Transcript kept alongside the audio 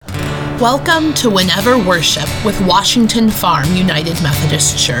Welcome to Whenever Worship with Washington Farm United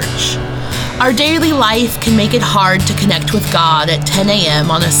Methodist Church. Our daily life can make it hard to connect with God at 10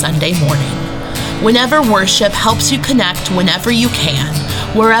 a.m. on a Sunday morning. Whenever Worship helps you connect whenever you can,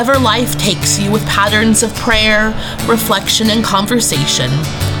 wherever life takes you, with patterns of prayer, reflection, and conversation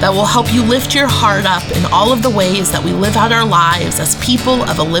that will help you lift your heart up in all of the ways that we live out our lives as people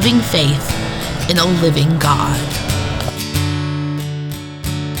of a living faith in a living God.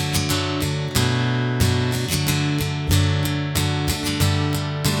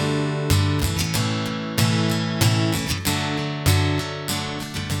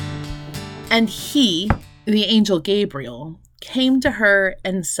 And he, the angel Gabriel, came to her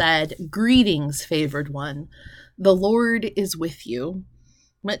and said, "Greetings, favored one, the Lord is with you."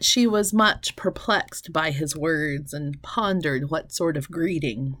 But she was much perplexed by his words and pondered what sort of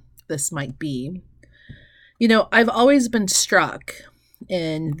greeting this might be. You know, I've always been struck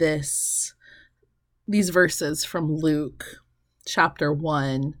in these verses from Luke chapter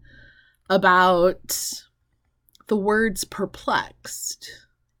 1 about the words perplexed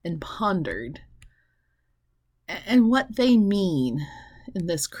and pondered, and what they mean in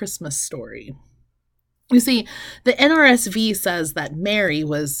this Christmas story. You see, the NRSV says that Mary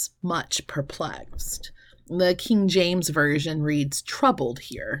was much perplexed. The King James Version reads troubled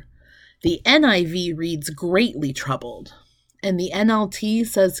here. The NIV reads greatly troubled. And the NLT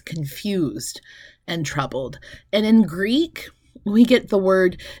says confused and troubled. And in Greek, we get the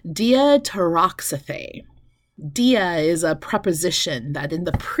word diataroxathe. Dia is a preposition that in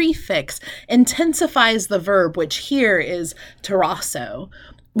the prefix intensifies the verb, which here is tarasso,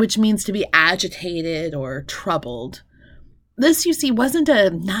 which means to be agitated or troubled. This, you see, wasn't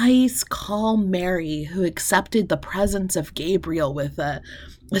a nice, calm Mary who accepted the presence of Gabriel with a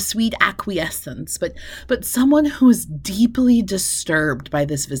sweet acquiescence, but someone who was deeply disturbed by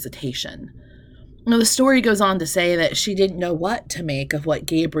this visitation. Now, the story goes on to say that she didn't know what to make of what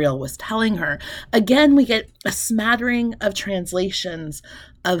Gabriel was telling her. Again, we get a smattering of translations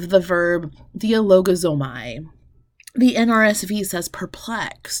of the verb dialogozomai. The NRSV says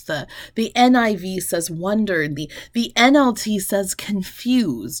perplexed. The NIV says wondered. The NLT says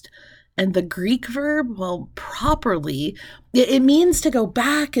confused. And the Greek verb, well, properly, it means to go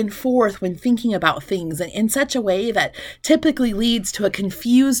back and forth when thinking about things in such a way that typically leads to a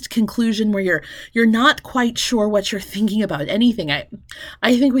confused conclusion where you're not quite sure what you're thinking about anything.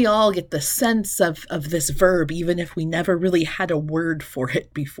 I think we all get the sense of this verb, even if we never really had a word for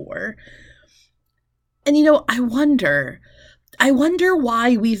it before. And you know, I wonder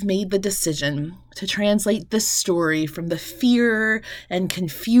why we've made the decision to translate this story from the fear and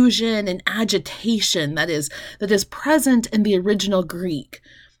confusion and agitation that is present in the original Greek,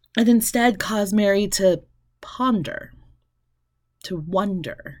 and instead cause Mary to ponder, to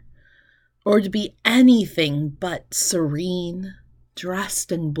wonder, or to be anything but serene,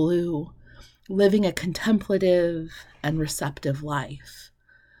 dressed in blue, living a contemplative and receptive life.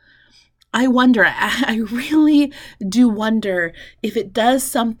 I really do wonder if it does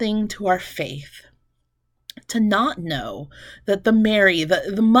something to our faith to not know that the Mary,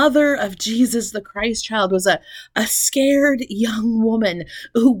 the mother of Jesus, the Christ child, was a scared young woman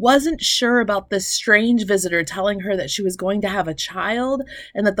who wasn't sure about this strange visitor telling her that she was going to have a child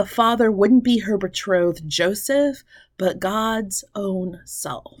and that the father wouldn't be her betrothed Joseph, but God's own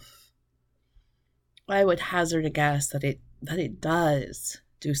self. I would hazard a guess that it does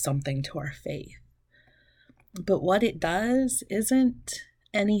do something to our faith. But what it does isn't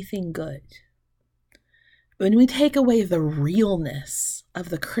anything good. When we take away the realness of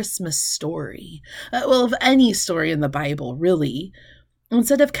the Christmas story, of any story in the Bible, really,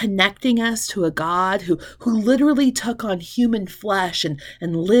 instead of connecting us to a God who literally took on human flesh and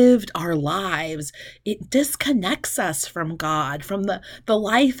lived our lives, it disconnects us from God, from the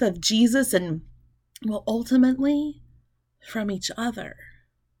life of Jesus, and, well, ultimately, from each other.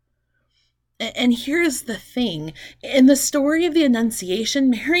 And here's the thing. In the story of the Annunciation,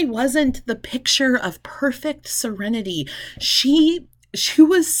 Mary wasn't the picture of perfect serenity. She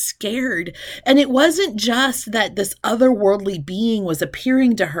was scared. And it wasn't just that this otherworldly being was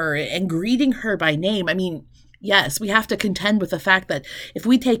appearing to her and greeting her by name. I mean, yes, we have to contend with the fact that if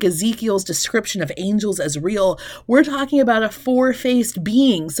we take Ezekiel's description of angels as real, we're talking about a four-faced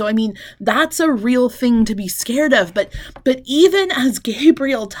being. So, I mean, that's a real thing to be scared of. But even as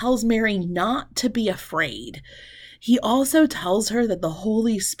Gabriel tells Mary not to be afraid, he also tells her that the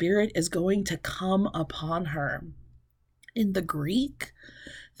Holy Spirit is going to come upon her. In the Greek,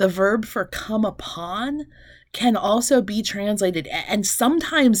 the verb for come upon can also be translated, and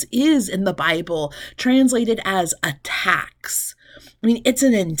sometimes is in the Bible, translated as attacks. I mean, it's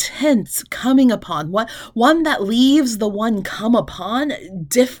an intense coming upon, one that leaves the one come upon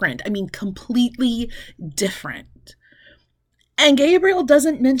different. I mean, completely different. And Gabriel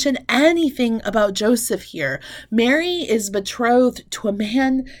doesn't mention anything about Joseph here. Mary is betrothed to a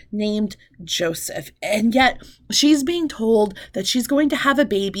man named Joseph, and yet she's being told that she's going to have a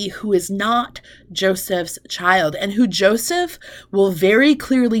baby who is not Joseph's child, and who Joseph will very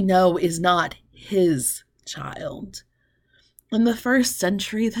clearly know is not his child. In the first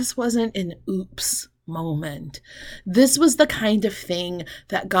century, this wasn't an oops moment. This was the kind of thing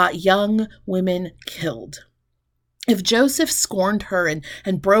that got young women killed. If Joseph scorned her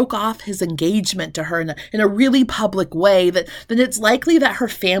and broke off his engagement to her in a really public way, then it's likely that her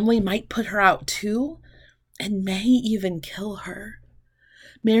family might put her out too, and may even kill her.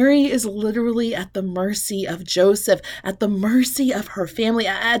 Mary is literally at the mercy of Joseph, at the mercy of her family,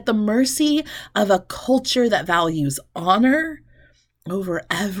 at the mercy of a culture that values honor over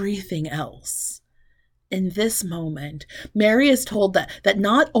everything else. In this moment, Mary is told that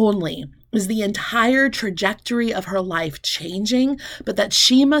not only is the entire trajectory of her life changing, but that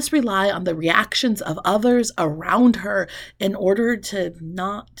she must rely on the reactions of others around her in order to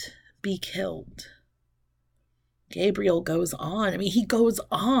not be killed. Gabriel goes on. I mean, he goes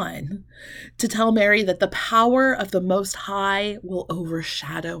on to tell Mary that the power of the Most High will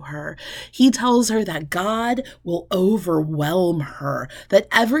overshadow her. He tells her that God will overwhelm her, that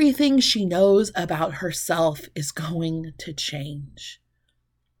everything she knows about herself is going to change.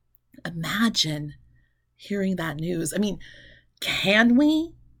 Imagine hearing that news. I mean, can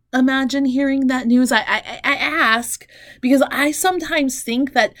we imagine hearing that news? I ask because I sometimes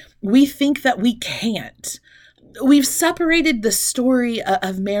think that we can't. We've separated the story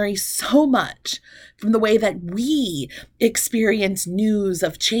of Mary so much from the way that we experience news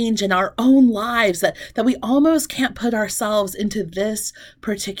of change in our own lives that we almost can't put ourselves into this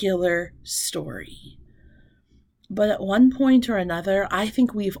particular story. But at one point or another, I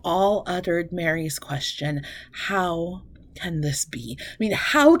think we've all uttered Mary's question, how can this be? I mean,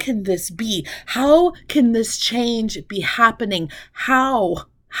 how can this be? How can this change be happening? How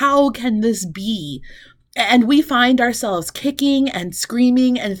can this be? And we find ourselves kicking and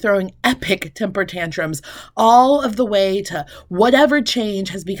screaming and throwing epic temper tantrums all of the way to whatever change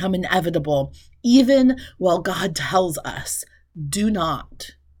has become inevitable, even while God tells us, do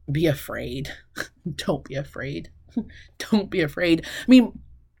not be afraid. Don't be afraid. Don't be afraid. I mean,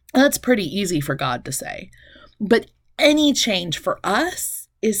 that's pretty easy for God to say. But any change for us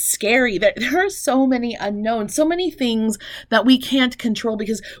is scary. There are so many unknowns, so many things that we can't control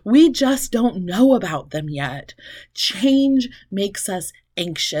because we just don't know about them yet. Change makes us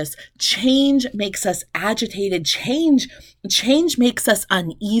anxious. Change makes us agitated. Change makes us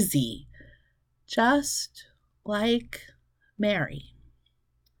uneasy. Just like Mary.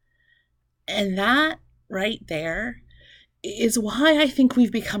 And that right there is why I think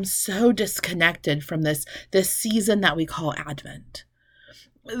we've become so disconnected from this season that we call Advent.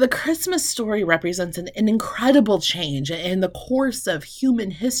 The Christmas story represents an incredible change in the course of human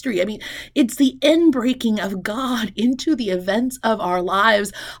history. I mean, it's the inbreaking of God into the events of our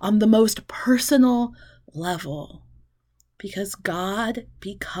lives on the most personal level, because God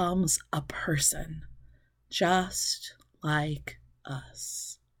becomes a person just like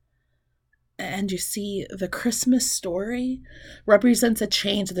us. And you see, the Christmas story represents a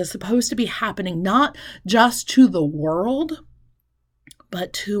change that is supposed to be happening not just to the world,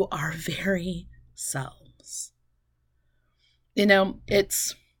 but to our very selves. You know,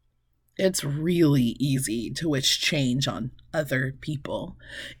 it's really easy to wish change on other people.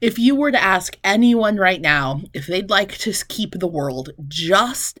 If you were to ask anyone right now if they'd like to keep the world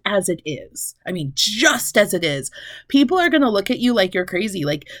just as it is, I mean, just as it is, people are going to look at you like you're crazy,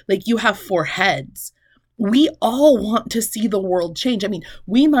 like you have four heads. We all want to see the world change. I mean,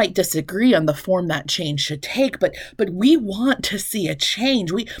 we might disagree on the form that change should take, but we want to see a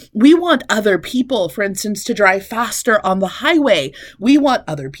change. We want other people, for instance, to drive faster on the highway. We want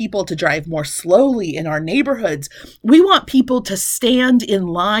other people to drive more slowly in our neighborhoods. We want people to stand in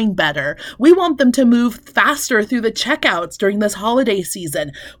line better. We want them to move faster through the checkouts during this holiday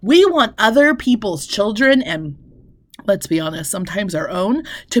season. We want other people's children, and let's be honest, sometimes our own,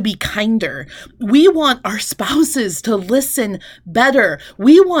 to be kinder. We want our spouses to listen better.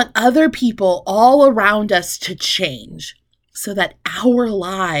 We want other people all around us to change so that our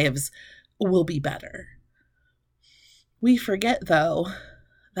lives will be better. We forget, though,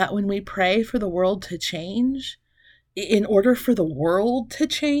 that when we pray for the world to change, in order for the world to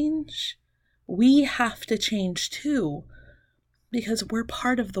change, we have to change too, because we're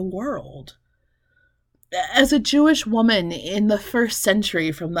part of the world. As a Jewish woman in the first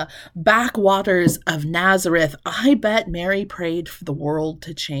century from the backwaters of Nazareth, I bet Mary prayed for the world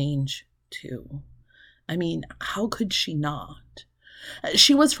to change too. I mean, how could she not?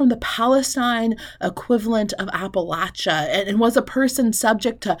 She was from the Palestine equivalent of Appalachia and was a person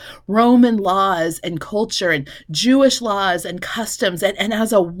subject to Roman laws and culture and Jewish laws and customs, and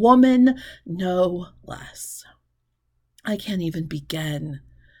as a woman, no less. I can't even begin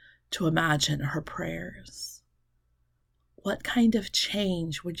to imagine her prayers. What kind of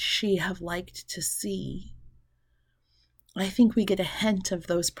change would she have liked to see? I think we get a hint of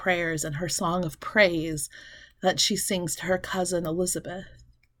those prayers in her song of praise that she sings to her cousin Elizabeth.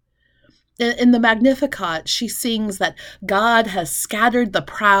 In the Magnificat, she sings that God has scattered the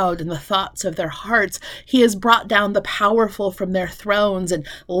proud in the thoughts of their hearts. He has brought down the powerful from their thrones and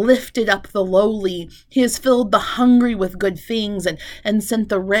lifted up the lowly. He has filled the hungry with good things and sent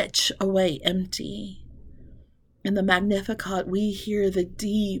the rich away empty. In the Magnificat, we hear the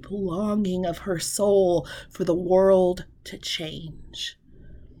deep longing of her soul for the world to change.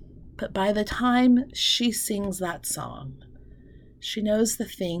 But by the time she sings that song, she knows the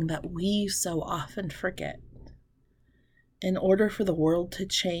thing that we so often forget. In order for the world to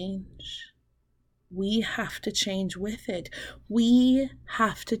change, we have to change with it. We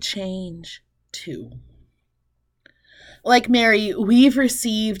have to change too. Like Mary, we've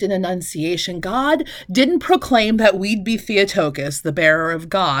received an annunciation. God didn't proclaim that we'd be Theotokos, the bearer of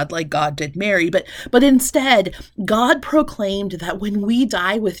God, like God did Mary, but instead, God proclaimed that when we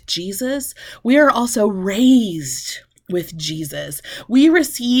die with Jesus, we are also raised with Jesus. We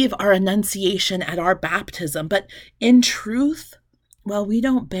receive our annunciation at our baptism, but in truth, while we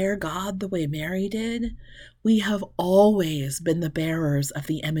don't bear God the way Mary did, we have always been the bearers of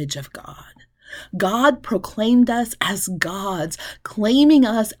the image of God. God proclaimed us as God's, claiming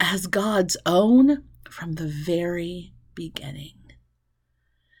us as God's own from the very beginning.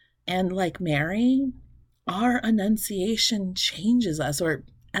 And like Mary, our annunciation changes us, or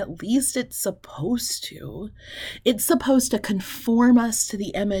at least it's supposed to. It's supposed to conform us to the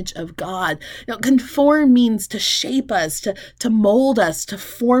image of God. Conform means to shape us, to mold us, to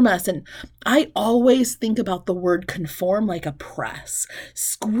form us. And I always think about the word conform like a press,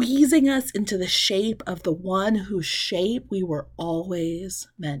 squeezing us into the shape of the one whose shape we were always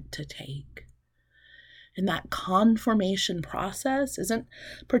meant to take. And that conformation process isn't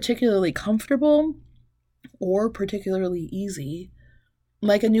particularly comfortable or particularly easy.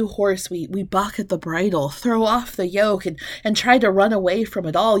 Like a new horse, we buck at the bridle, throw off the yoke, and try to run away from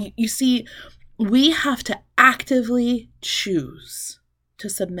it all. You see, we have to actively choose to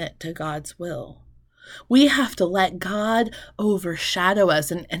submit to God's will. We have to let God overshadow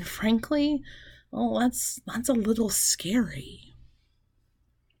us. And frankly, well, that's a little scary.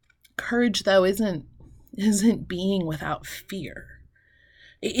 Courage, though, isn't being without fear.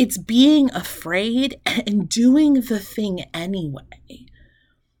 It's being afraid and doing the thing anyway.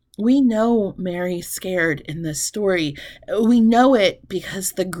 We know Mary's scared in this story. We know it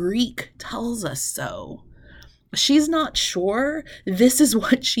because the Greek tells us so. She's not sure this is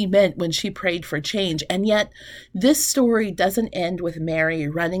what she meant when she prayed for change. And yet, this story doesn't end with Mary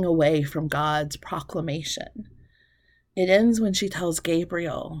running away from God's proclamation. It ends when she tells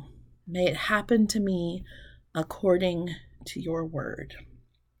Gabriel, "May it happen to me according to your word."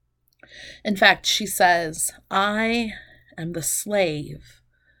 In fact, she says, "I am the slave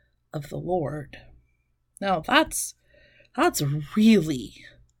of the Lord." Now, that's really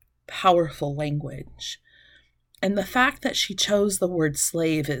powerful language. And the fact that she chose the word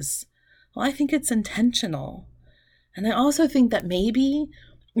slave is, well, I think it's intentional. And I also think that maybe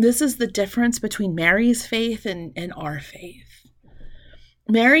this is the difference between Mary's faith and our faith.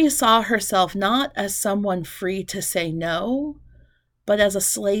 Mary saw herself not as someone free to say no, but as a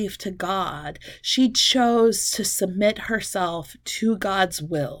slave to God. She chose to submit herself to God's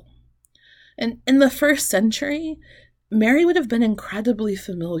will. And in the first century, Mary would have been incredibly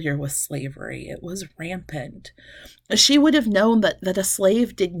familiar with slavery. It was rampant. She would have known that a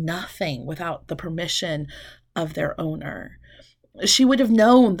slave did nothing without the permission of their owner. She would have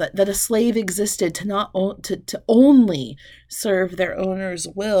known that a slave existed to only serve their owner's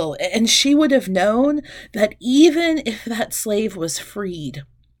will. And she would have known that even if that slave was freed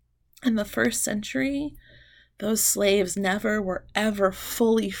in the first century, those slaves never were ever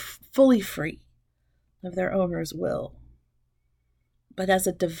fully free of their owner's will. But as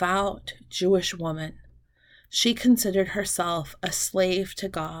a devout Jewish woman, she considered herself a slave to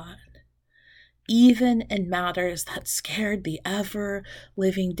God, even in matters that scared the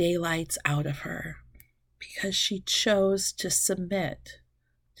ever-living daylights out of her, because she chose to submit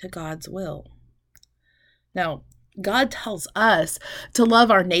to God's will. Now, God tells us to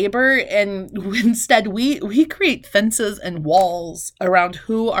love our neighbor, and instead we create fences and walls around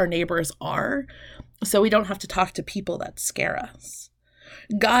who our neighbors are so we don't have to talk to people that scare us.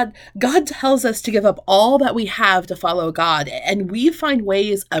 God tells us to give up all that we have to follow God, and we find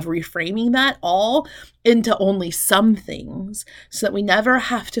ways of reframing that all into only some things so that we never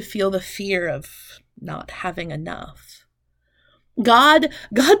have to feel the fear of not having enough. God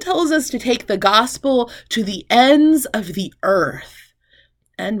tells us to take the gospel to the ends of the earth,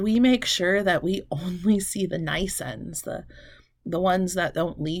 and we make sure that we only see the nice ends, the ones that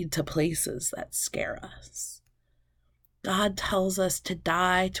don't lead to places that scare us. God tells us to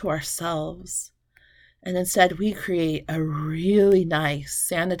die to ourselves, and instead we create a really nice,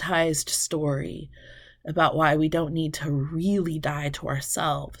 sanitized story about why we don't need to really die to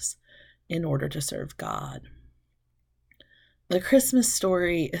ourselves in order to serve God. The Christmas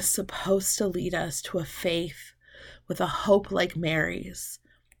story is supposed to lead us to a faith with a hope like Mary's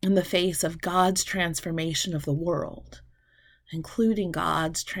in the face of God's transformation of the world, including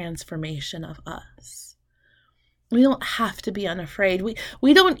God's transformation of us. We don't have to be unafraid.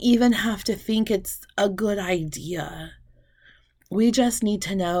 We don't even have to think it's a good idea. We just need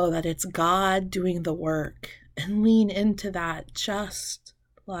to know that it's God doing the work and lean into that just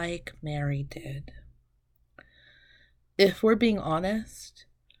like Mary did. If we're being honest,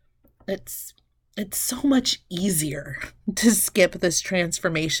 it's so much easier to skip this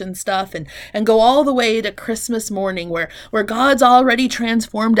transformation stuff and go all the way to Christmas morning where God's already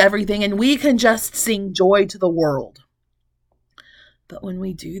transformed everything and we can just sing joy to the world. But when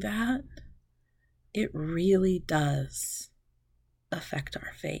we do that, it really does affect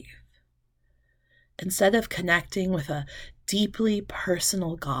our faith. Instead of connecting with a deeply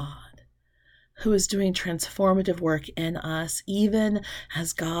personal God who is doing transformative work in us, even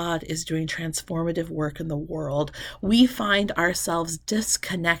as God is doing transformative work in the world, we find ourselves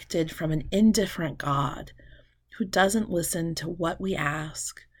disconnected from an indifferent God who doesn't listen to what we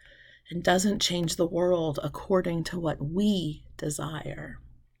ask and doesn't change the world according to what we desire.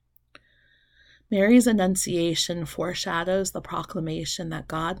 Mary's Annunciation foreshadows the proclamation that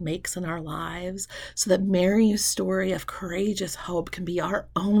God makes in our lives so that Mary's story of courageous hope can be our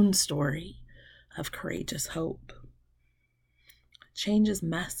own story of courageous hope. Change is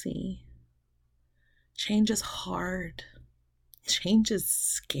messy. Change is hard. Change is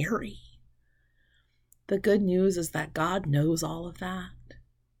scary. The good news is that God knows all of that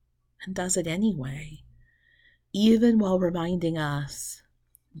and does it anyway, even while reminding us,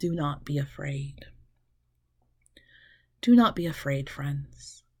 do not be afraid. Do not be afraid,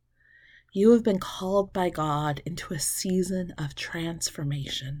 friends. You have been called by God into a season of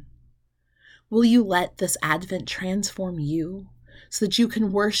transformation. Will you let this Advent transform you so that you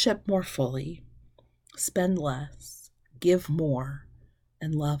can worship more fully, spend less, give more,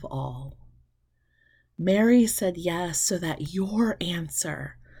 and love all? Mary said yes so that your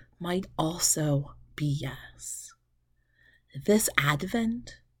answer might also be yes. This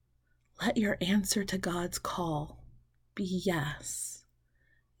Advent, let your answer to God's call be yes,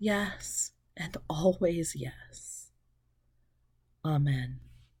 yes, and always yes. Amen.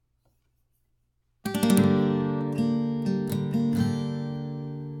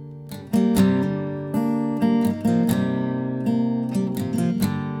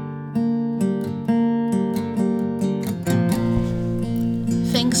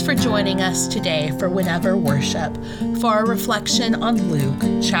 Thanks for joining us today for Whenever Worship for our reflection on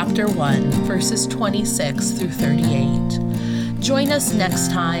Luke chapter 1, verses 26 through 38. Join us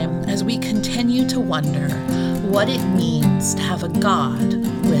next time as we continue to wonder what it means to have a God